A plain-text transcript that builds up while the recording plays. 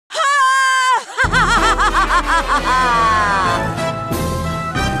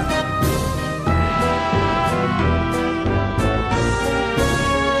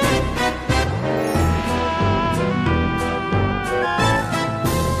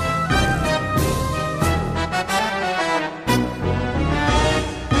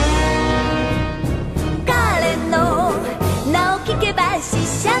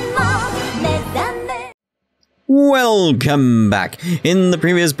Welcome back. In the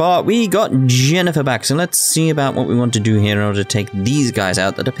previous part, we got Jennifer back, so let's see about what we want to do here in order to take these guys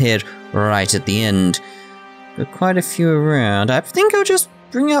out that appeared right at the end. Got quite a few around. I think I'll just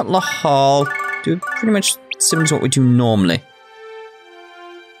bring out Laharl, do pretty much similar to what we do normally.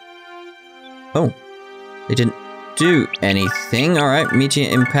 Oh, they didn't do anything. Alright, meteor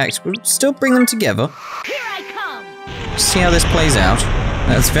impact. We'll still bring them together. Here I come. See how this plays out.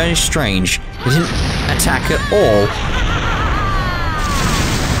 That's very strange. They didn't attack at all.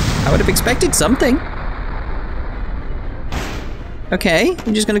 I would have expected something. Okay,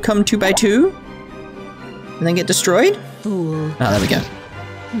 you're just gonna come 2 by 2? And then get destroyed? Fool. Ah, there we go.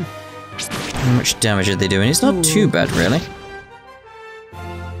 How much damage are they doing? It's not too bad, really.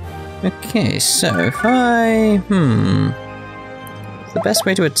 Okay, so if I... What's the best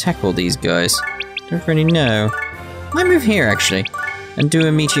way to attack all these guys? Don't really know. I move here, actually. And do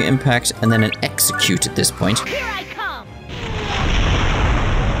a meteor impact and then an execute at this point. Here I come.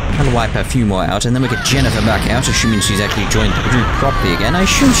 Trying to wipe a few more out, and then we get Jennifer back out, assuming she's actually joined the group properly again. I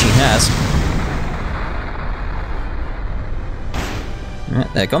assume she has.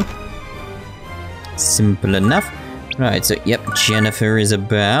 Alright, they're gone. Simple enough. Right, so yep, Jennifer is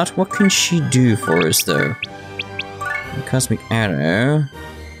about. What can she do for us, though? The cosmic arrow.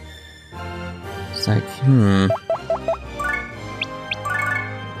 It's like,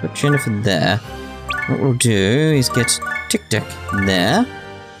 Put Jennifer there. What we'll do is get Tic Tac there.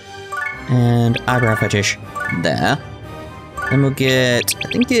 And Eyebrow Fetish there. Then we'll get, I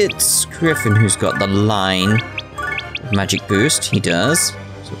think it's Griffin who's got the line of Magic Boost. He does.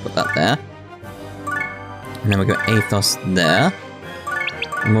 So we'll put that there. And then we'll go Athos there.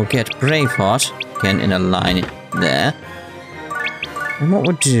 And we'll get Braveheart, again in a line there. And what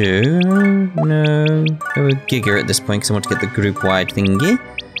we'll do... No... Go with Giga at this point because I want to get the group-wide thingy.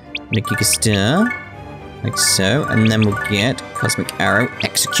 And a Giga Star. Like so. And then we'll get Cosmic Arrow,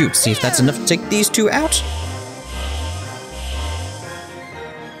 Execute. See if that's enough to take these two out.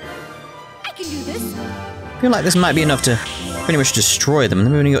 I can do this. I feel like this might be enough to pretty much destroy them.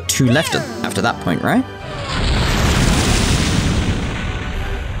 Then we've only got 2 left after that point, right?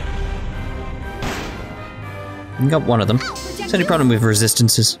 We got one of them. It's only problem with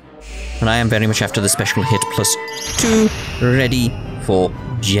resistances. And I am very much after the special hit plus 2 ready for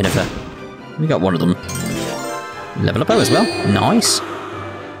Jennifer. We got one of them. Level up as well. Nice.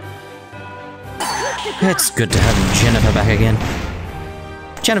 It's good to have Jennifer back again.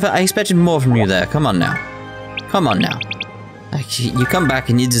 Jennifer, I expected more from you there. Come on now. Come on now. Like, you come back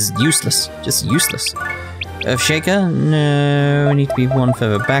and you're just useless. Just useless. Earthshaker? No, I need to be one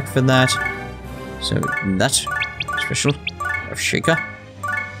further back for that. So, that. Special. Earthshaker.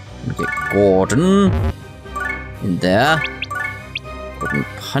 We get Gordon. In there. Gordon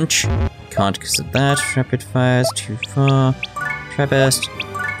Punch. Can't because of that. Rapid Fire's too far. Traburst.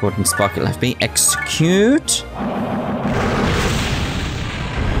 Gordon Sparkle FB. Execute.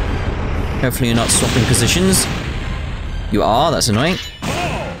 Hopefully you're not swapping positions. You are, that's annoying.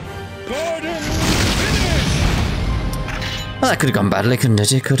 Well, that could have gone badly, couldn't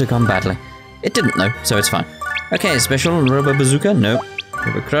it? It could have gone badly. It didn't though, so it's fine. Okay, special Robo Bazooka, nope.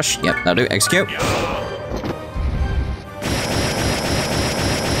 Robo Crush, yep, that'll do. Execute.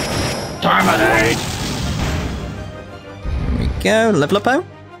 Terminate! There we go, level up-o.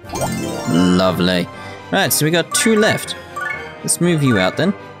 Lovely. Right, so we got 2 left. Let's move you out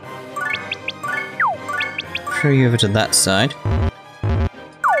then. Throw you over to that side. There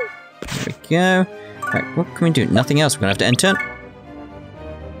we go. Right, what can we do? Nothing else. We're gonna have to enter.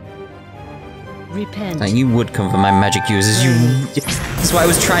 Repent. Now, you would come for my magic users. That's why I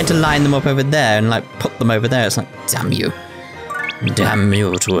was trying to line them up over there and like put them over there. It's like, damn you. Damn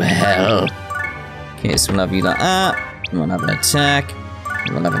you to hell. Okay, so we'll have you like that. We'll have an attack.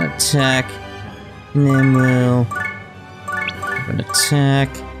 We'll have an attack. And then we'll have an attack.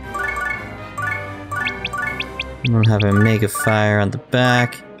 And we'll have a mega fire on the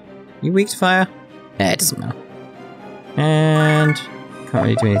back. You weak to fire? Eh, it doesn't matter. And can't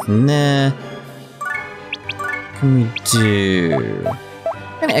really do anything there. What can we do?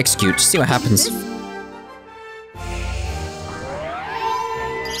 I'm gonna execute, see what happens.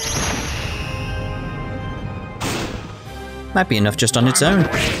 Might be enough just on its own.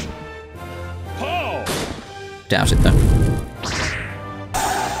 Doubt it, though.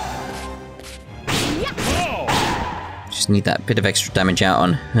 Just need that bit of extra damage out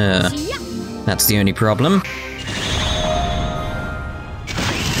on her. That's the only problem.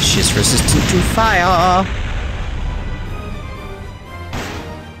 She's resistant to fire.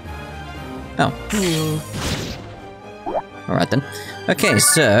 Oh. Alright then. Okay,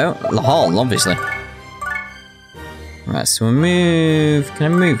 so Laharl, obviously. Alright, so we'll move.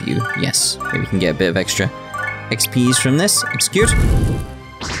 Can I move you? Yes. Maybe we can get a bit of extra XPs from this. Execute.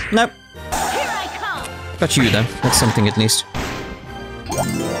 Nope. Got you though. That's something at least.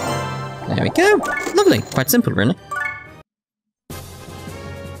 There we go. Lovely. Quite simple, really.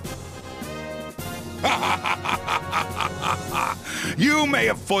 You may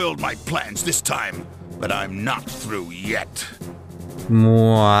have foiled my plans this time, but I'm not through yet.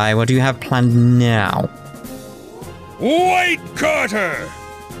 Why? What do you have planned now? Wait, Carter!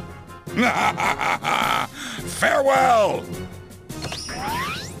 Farewell!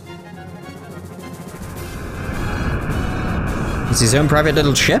 It's his own private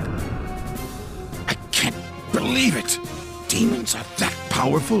little ship? I can't believe it! Demons are that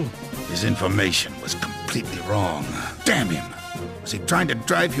powerful? His information was completely wrong. Damn him! Was he trying to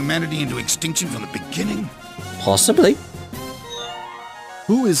drive humanity into extinction from the beginning? Possibly.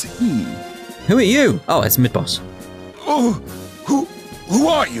 Who is he? Who are you? Oh, it's mid-boss. Oh, who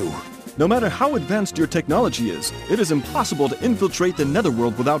are you? No matter how advanced your technology is, it is impossible to infiltrate the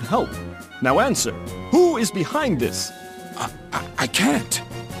netherworld without help. Now answer, who is behind this? I can't.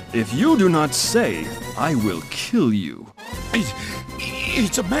 If you do not say, I will kill you.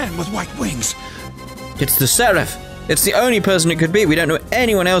 It's a man with white wings. It's the Seraph. It's the only person it could be. We don't know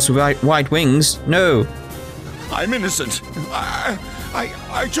anyone else with white wings. No. I'm innocent.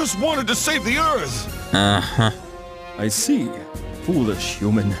 I just wanted to save the Earth. Uh-huh. I see. Foolish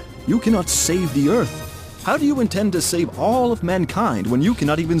human. You cannot save the Earth. How do you intend to save all of mankind when you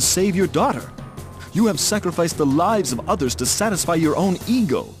cannot even save your daughter? You have sacrificed the lives of others to satisfy your own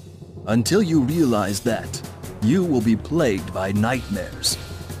ego. Until you realize that, you will be plagued by nightmares.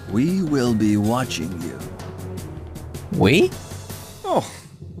 We will be watching you. We? Oh,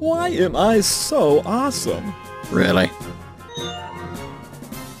 why am I so awesome? Really?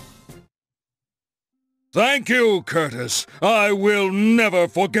 Thank you, Curtis. I will never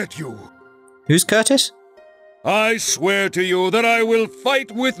forget you. Who's Curtis? I swear to you that I will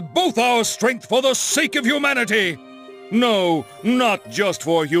fight with both our strength for the sake of humanity. No, not just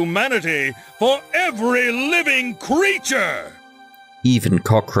for humanity, for every living creature. Even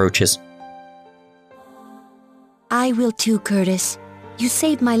cockroaches. I will too, Curtis. You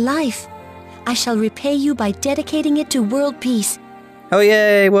saved my life. I shall repay you by dedicating it to world peace. Oh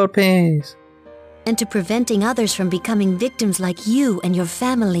yay, world peace. And to preventing others from becoming victims like you and your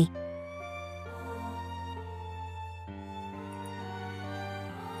family.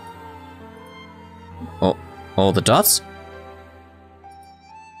 Oh, all the dots?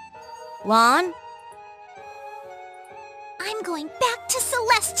 Juan? I'm going back to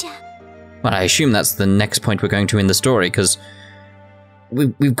Celestia. Well, I assume that's the next point we're going to in the story, because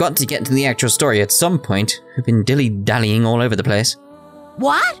we've got to get to the actual story at some point. We've been dilly-dallying all over the place.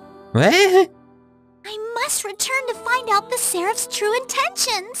 What? Where? I must return to find out the Seraph's true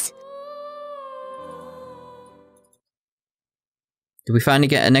intentions. Did we finally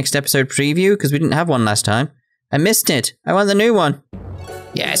get a next episode preview? Because we didn't have one last time. I missed it. I want the new one.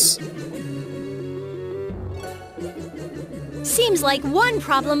 Yes. Seems like one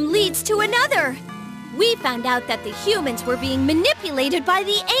problem leads to another. We found out that the humans were being manipulated by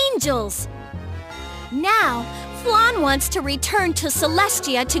the angels. Now, Flan wants to return to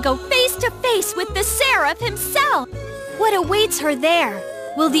Celestia to go face to face with the Seraph himself. What awaits her there?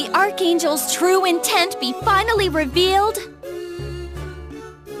 Will the Archangel's true intent be finally revealed?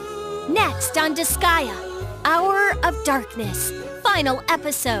 Next on Disgaea, Hour of Darkness, final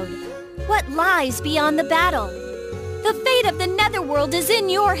episode. What lies beyond the battle? The fate of the Netherworld is in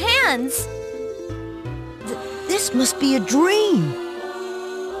your hands. This must be a dream.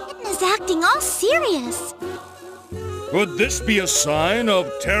 Etna's acting all serious. Could this be a sign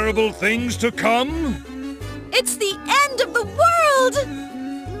of terrible things to come? It's the end of the world!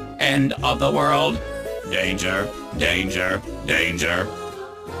 End of the world. Danger, danger, danger.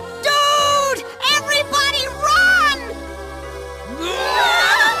 Dude! Everybody run!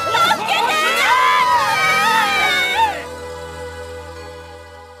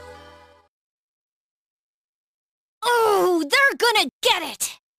 Oh, they're gonna get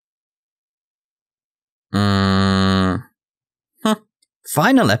it! Huh.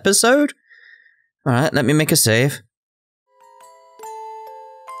 Final episode? Alright, let me make a save.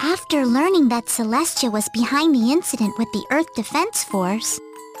 After learning that Celestia was behind the incident with the Earth Defense Force,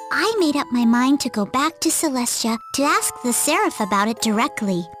 I made up my mind to go back to Celestia to ask the Seraph about it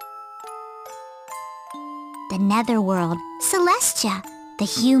directly. The Netherworld, Celestia, the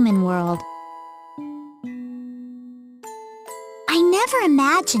human world. I never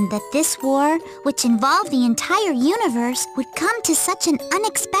imagined that this war, which involved the entire universe, would come to such an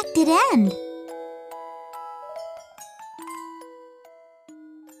unexpected end.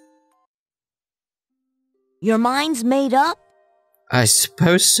 Your mind's made up? I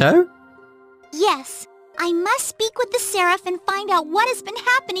suppose so? Yes, I must speak with the Seraph and find out what has been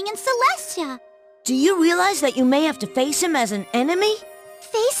happening in Celestia. Do you realize that you may have to face him as an enemy?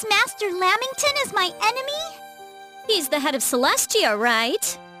 Face Master Lamington as my enemy? He's the head of Celestia,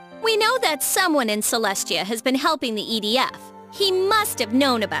 right? We know that someone in Celestia has been helping the EDF. He must have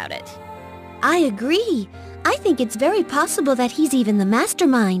known about it. I agree. I think it's very possible that he's even the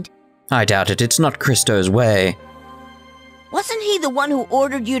mastermind. I doubt it. It's not Christo's way. Wasn't he the one who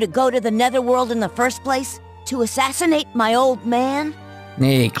ordered you to go to the Netherworld in the first place? To assassinate my old man?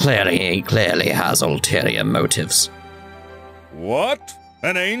 He clearly has ulterior motives. What?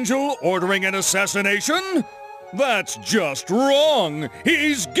 An angel ordering an assassination? That's just wrong!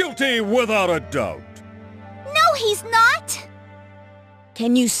 He's guilty without a doubt! No, he's not!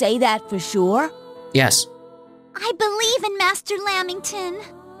 Can you say that for sure? Yes. I believe in Master Lamington.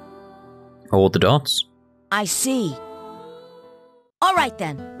 All the dots. I see. All right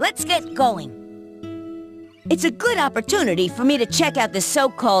then, let's get going. It's a good opportunity for me to check out the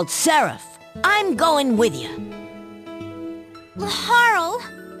so-called Seraph. I'm going with you. Laharl?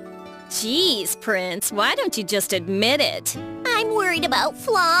 Jeez, Prince, why don't you just admit it? I'm worried about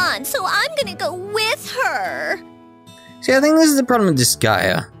Flan, so I'm gonna go with her. See, I think this is the problem with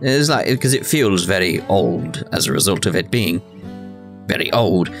Disgaea. It's like, because it feels very old as a result of it being very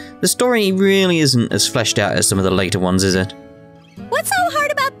old. The story really isn't as fleshed out as some of the later ones, is it? What's so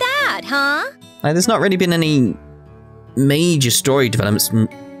hard about that, huh? Like, there's not really been any major story developments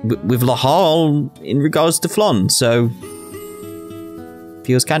with Laharl in regards to Flan, so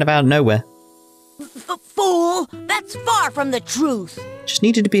feels kind of out of nowhere. Fool! That's far from the truth! Just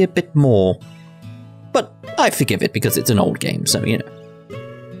needed to be a bit more. But I forgive it because it's an old game, so, you know.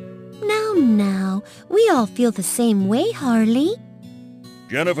 Now, we all feel the same way, Harley.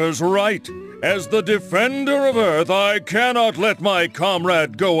 Jennifer's right. As the defender of Earth, I cannot let my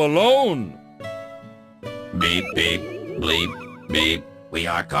comrade go alone. Beep, beep, bleep, beep. We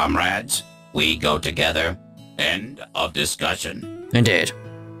are comrades. We go together. End of discussion. Indeed.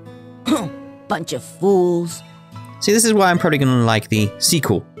 Bunch of fools. See, this is why I'm probably going to like the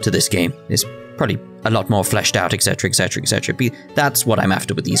sequel to this game. It's probably a lot more fleshed out, etc, etc, etc. That's what I'm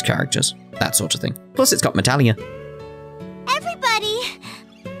after with these characters. That sort of thing. Plus, it's got Metalia. Everybody,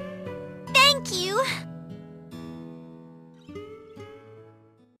 thank you.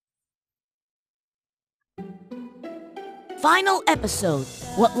 Final episode.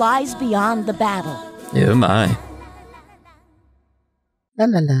 What lies beyond the battle. Oh my. La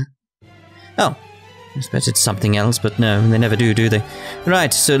la la. Oh, I expected something else, but no, they never do they?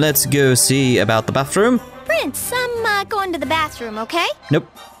 Right, so let's go see about the bathroom. Prince, I'm going to the bathroom, okay? Nope.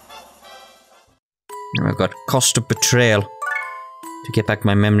 Now I've got cost of betrayal. To get back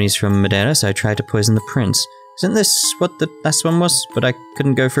my memories from Madeira, so I tried to poison the prince. Isn't this what the last one was? But I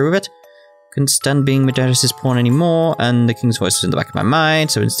couldn't go through with it. Couldn't stand being Madeira's pawn anymore, and the king's voice was in the back of my mind,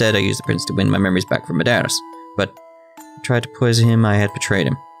 so instead I used the prince to win my memories back from Madeira's. But I tried to poison him, I had betrayed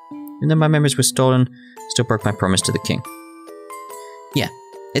him. Even though my memories were stolen, I still broke my promise to the king. Yeah,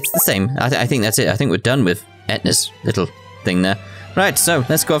 it's the same. I think that's it. I think we're done with Etna's little thing there. Right, so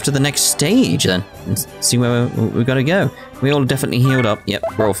let's go off to the next stage then, and see where we gotta go. We all definitely healed up. Yep,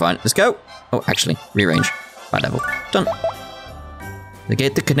 we're all fine. Let's go! Oh, actually, rearrange. By level. Done. The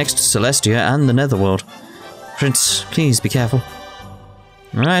gate that connects to Celestia and the Netherworld. Prince, please be careful.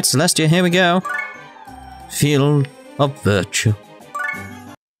 Alright, Celestia, here we go. Field of Virtue.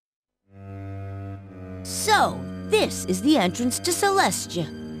 So, this is the entrance to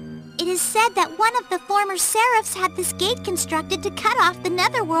Celestia. It is said that one of the former Seraphs had this gate constructed to cut off the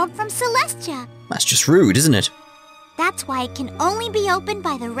Netherworld from Celestia. That's just rude, isn't it? That's why it can only be opened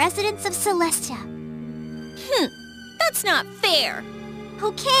by the residents of Celestia. That's not fair.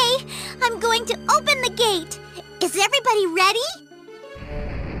 Okay, I'm going to open the gate. Is everybody ready?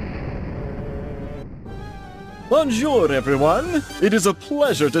 Bonjour, everyone. It is a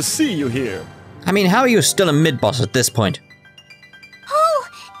pleasure to see you here. I mean, how are you still a mid-boss at this point? Oh,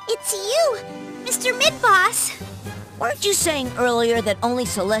 it's you, Mr. Midboss. Weren't you saying earlier that only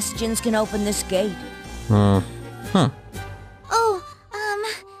Celestians can open this gate? Oh,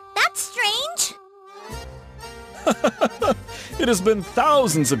 It has been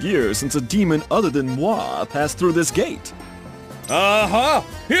thousands of years since a demon other than moi passed through this gate. Aha!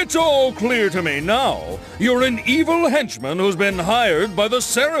 It's all clear to me now. You're an evil henchman who's been hired by the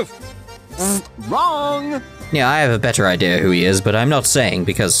Seraph. Wrong! Yeah, I have a better idea who he is, but I'm not saying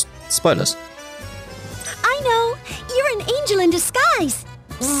because spoilers. I know! You're an angel in disguise!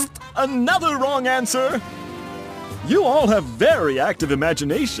 Another wrong answer! You all have very active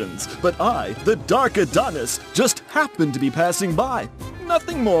imaginations, but I, the Dark Adonis, just happened to be passing by.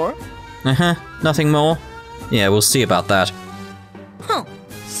 Nothing more. Nothing more? Yeah, we'll see about that. Huh.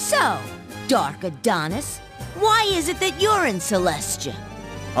 So, Dark Adonis, why is it that you're in Celestia?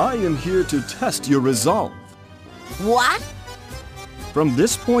 I am here to test your resolve. What? From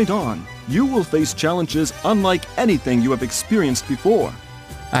this point on, you will face challenges unlike anything you have experienced before.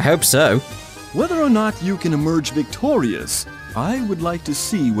 I hope so. Whether or not you can emerge victorious, I would like to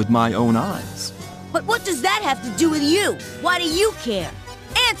see with my own eyes. But what does that have to do with you? Why do you care?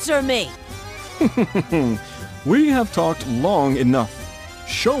 Answer me! We have talked long enough.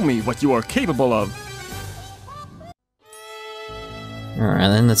 Show me what you are capable of. Alright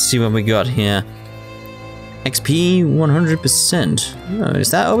then, let's see what we got here. XP 100%. Oh,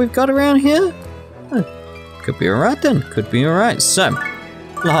 is that all we've got around here? Oh, could be alright then, could be alright. So,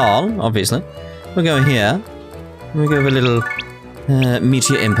 Laharl, obviously. We'll go here. We'll go with a little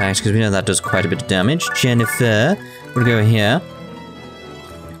meteor impact, because we know that does quite a bit of damage. Jennifer, we'll go here.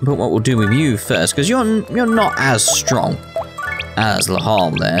 But what we'll do with you first, because you're not as strong as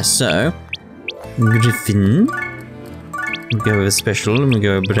Laharl there, so Griffin. We'll go with a special, and we'll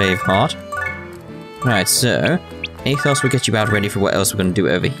go with Braveheart. Right, so Athos will get you about ready for what else we're going to do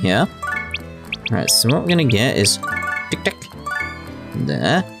over here. Right, so what we're going to get is tick-tick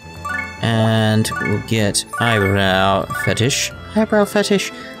there. And we'll get eyebrow fetish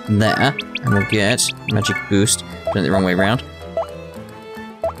there. And we'll get magic boost. Done it the wrong way around.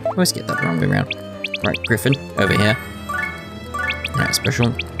 Always get that the wrong way around. Right, Griffin, over here. Right,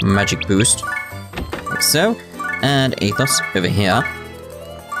 special magic boost. Like so. And Athos, over here.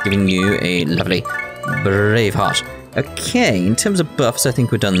 Giving you a lovely Braveheart. Okay, in terms of buffs, I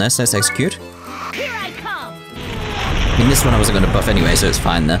think we're done this. Let's execute. Here I come! I mean, this one I wasn't going to buff anyway, so it's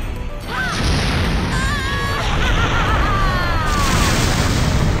fine there.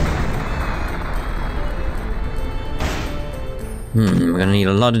 We're gonna need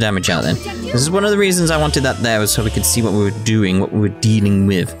a lot of damage out then. This is one of the reasons I wanted that there, was so we could see what we were doing, what we were dealing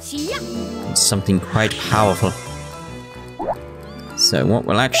with. It's something quite powerful. So what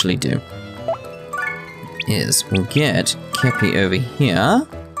we'll actually do is we'll get Kepi over here.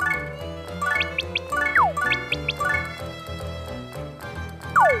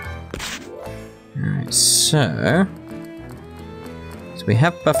 Alright, so we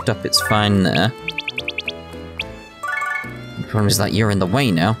have buffed up, it's fine there. The problem is that you're in the way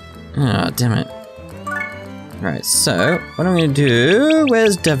now. Ah, oh, damn it. Right, so what I'm gonna do,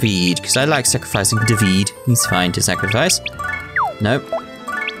 where's David? Because I like sacrificing David. He's fine to sacrifice. Nope.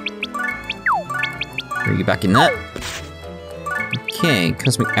 Bring you back in there. Okay,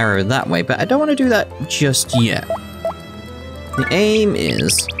 Cosmic Arrow that way, but I don't want to do that just yet. The aim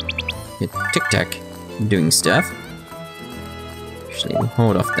is get Tic-Tac doing stuff. Actually, we'll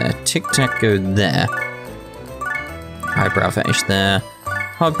hold off there. Tic-Tac, go there. Eyebrow fetish there.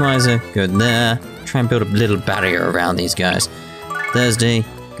 Hogmiser, go there. Try and build a little barrier around these guys. Thursday,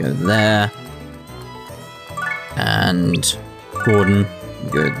 go there. And Gordon,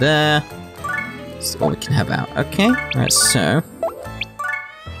 go there. That's all we can have out. Okay, right, so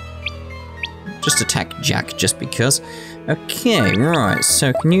just attack Jack just because. Okay, right,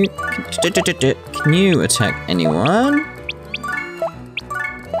 so can you attack anyone?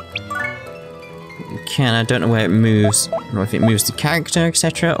 You can, I don't know where it moves. I don't know if it moves the character,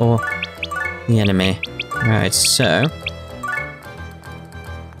 etc., or the enemy. Right, so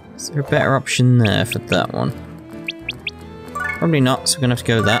is there a better option there for that one? Probably not, so we're gonna have to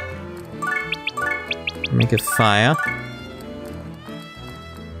go with that. Make a fire.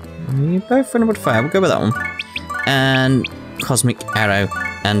 You both vulnerable to fire, we'll go with that one. And Cosmic Arrow,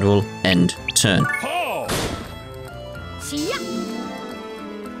 and we'll end turn.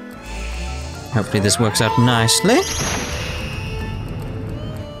 Hopefully this works out nicely.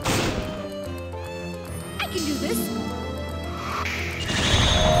 I can do this.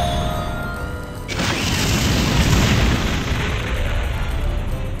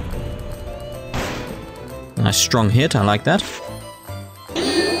 Nice strong hit, I like that.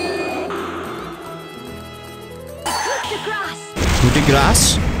 Coup de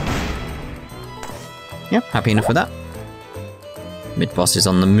grace. Yep, happy enough with that. Mid-boss is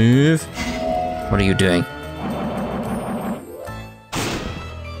on the move. What are you doing?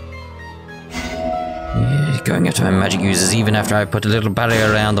 going after my magic users even after I put a little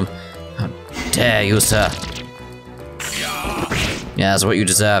barrier around them. How dare you, sir? Yeah, that's what you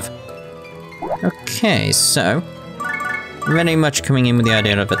deserve. Okay, so... Very much coming in with the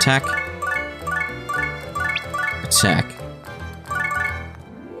idea of attack. Attack.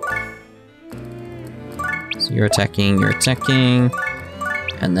 So you're attacking,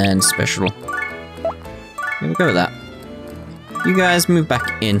 and then special. Okay, we'll go with that. You guys move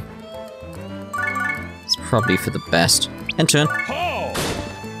back in. It's probably for the best. End turn.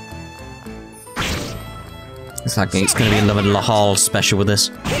 Looks like it's going to be another Laharl special with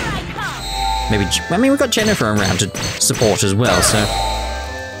this. Maybe, I mean, we've got Jennifer around to support as well, so...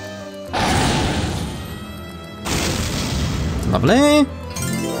 Lovely.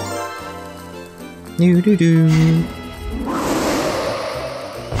 Do-do-do. I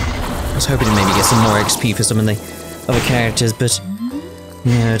was hoping to maybe get some more XP for some of the other characters, but...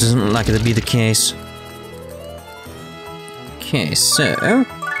 Yeah, it doesn't look like it'll be the case. Okay, so...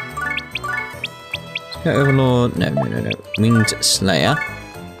 Overlord... No. Winged Slayer.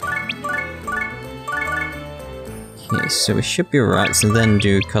 Okay, so we should be alright, so then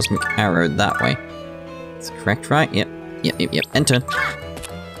do Cosmic Arrow that way. That's correct, right? Yep. Enter.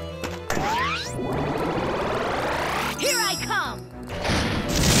 Here I come!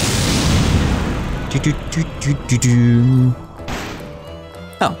 Do.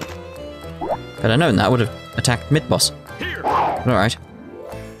 Oh. Had I known that, I would have attacked mid-boss. Alright.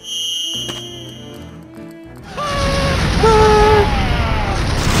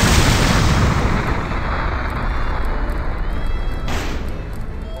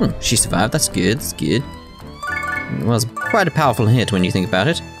 She survived, that's good, It was quite a powerful hit when you think about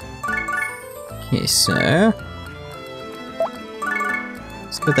it. Okay, so...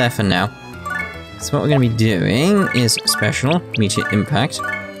 Let's go there for now. So what we're going to be doing is special, immediate impact.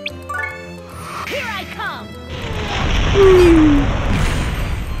 Here I come!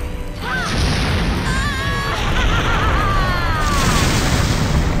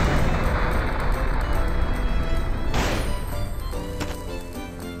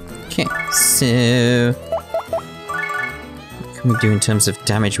 Okay, so... What can we do in terms of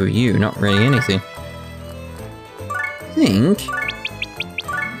damage with you? Not really anything. I think...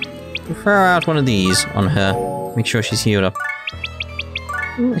 We'll throw out one of these on her. Make sure she's healed up.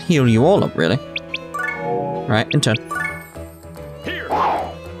 We'll heal you all up, really. Right, in turn.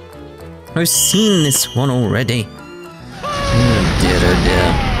 I've seen this one already. Oh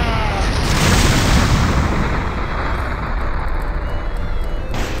dear.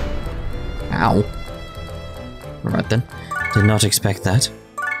 Ow. Alright then. Did not expect that.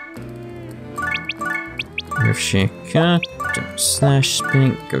 Earth Shaker. Don't slash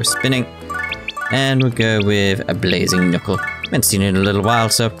spinning. Go spinning. And we'll go with a Blazing Knuckle. Haven't seen it in a little while,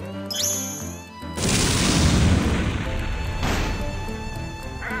 so...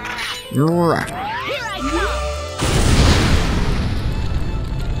 Right.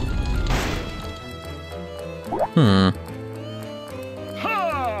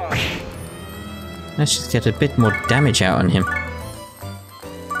 Let's just get a bit more damage out on him.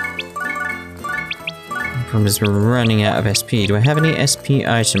 The problem is we're running out of SP. Do I have any SP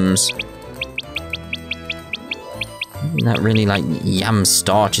items? Not really like yam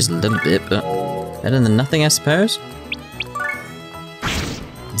starch is a little bit, but better than nothing, I suppose.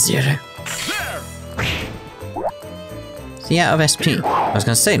 0. Is he out of SP? I was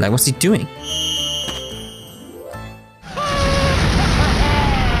gonna say, like, what's he doing?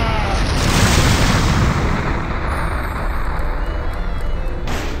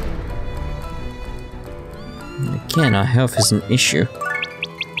 Again, our health is an issue.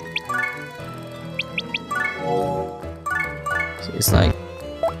 So it's like...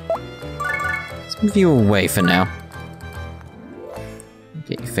 Let's move you away for now.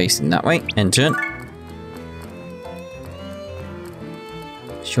 Get you facing that way. Enter.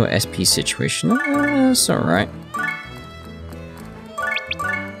 Sure, SP situation. That's alright.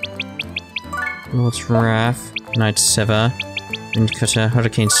 Lord's Wrath. Night Sever. Wind Cutter.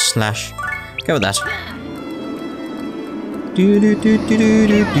 Hurricane Slash. Go with that.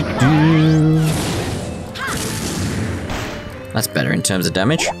 That's better in terms of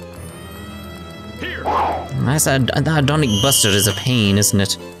damage. That Adonic Buster is a pain, isn't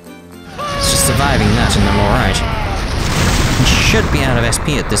it? It's just surviving that and I'm alright. He should be out of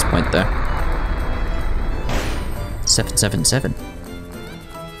SP at this point, though. 777.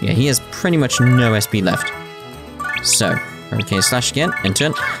 Yeah, he has pretty much no SP left. So, Hurricane Slash again,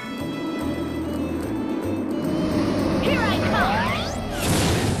 enter.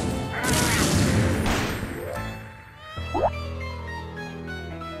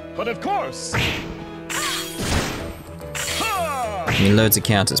 But of course! Give me loads of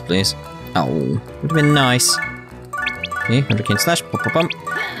counters, please. Oh, would have been nice. Okay, 100 cane slash. Pop, pop, pop.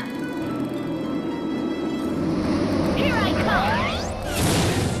 Here I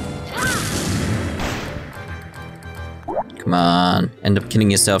come. Come on. End up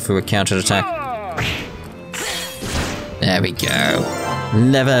killing yourself through a counter attack. There we go.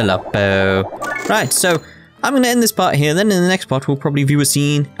 Level up. Right, so I'm going to end this part here. Then in the next part, we'll probably view a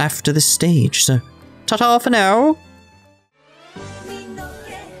scene after this stage. So, ta-ta for now.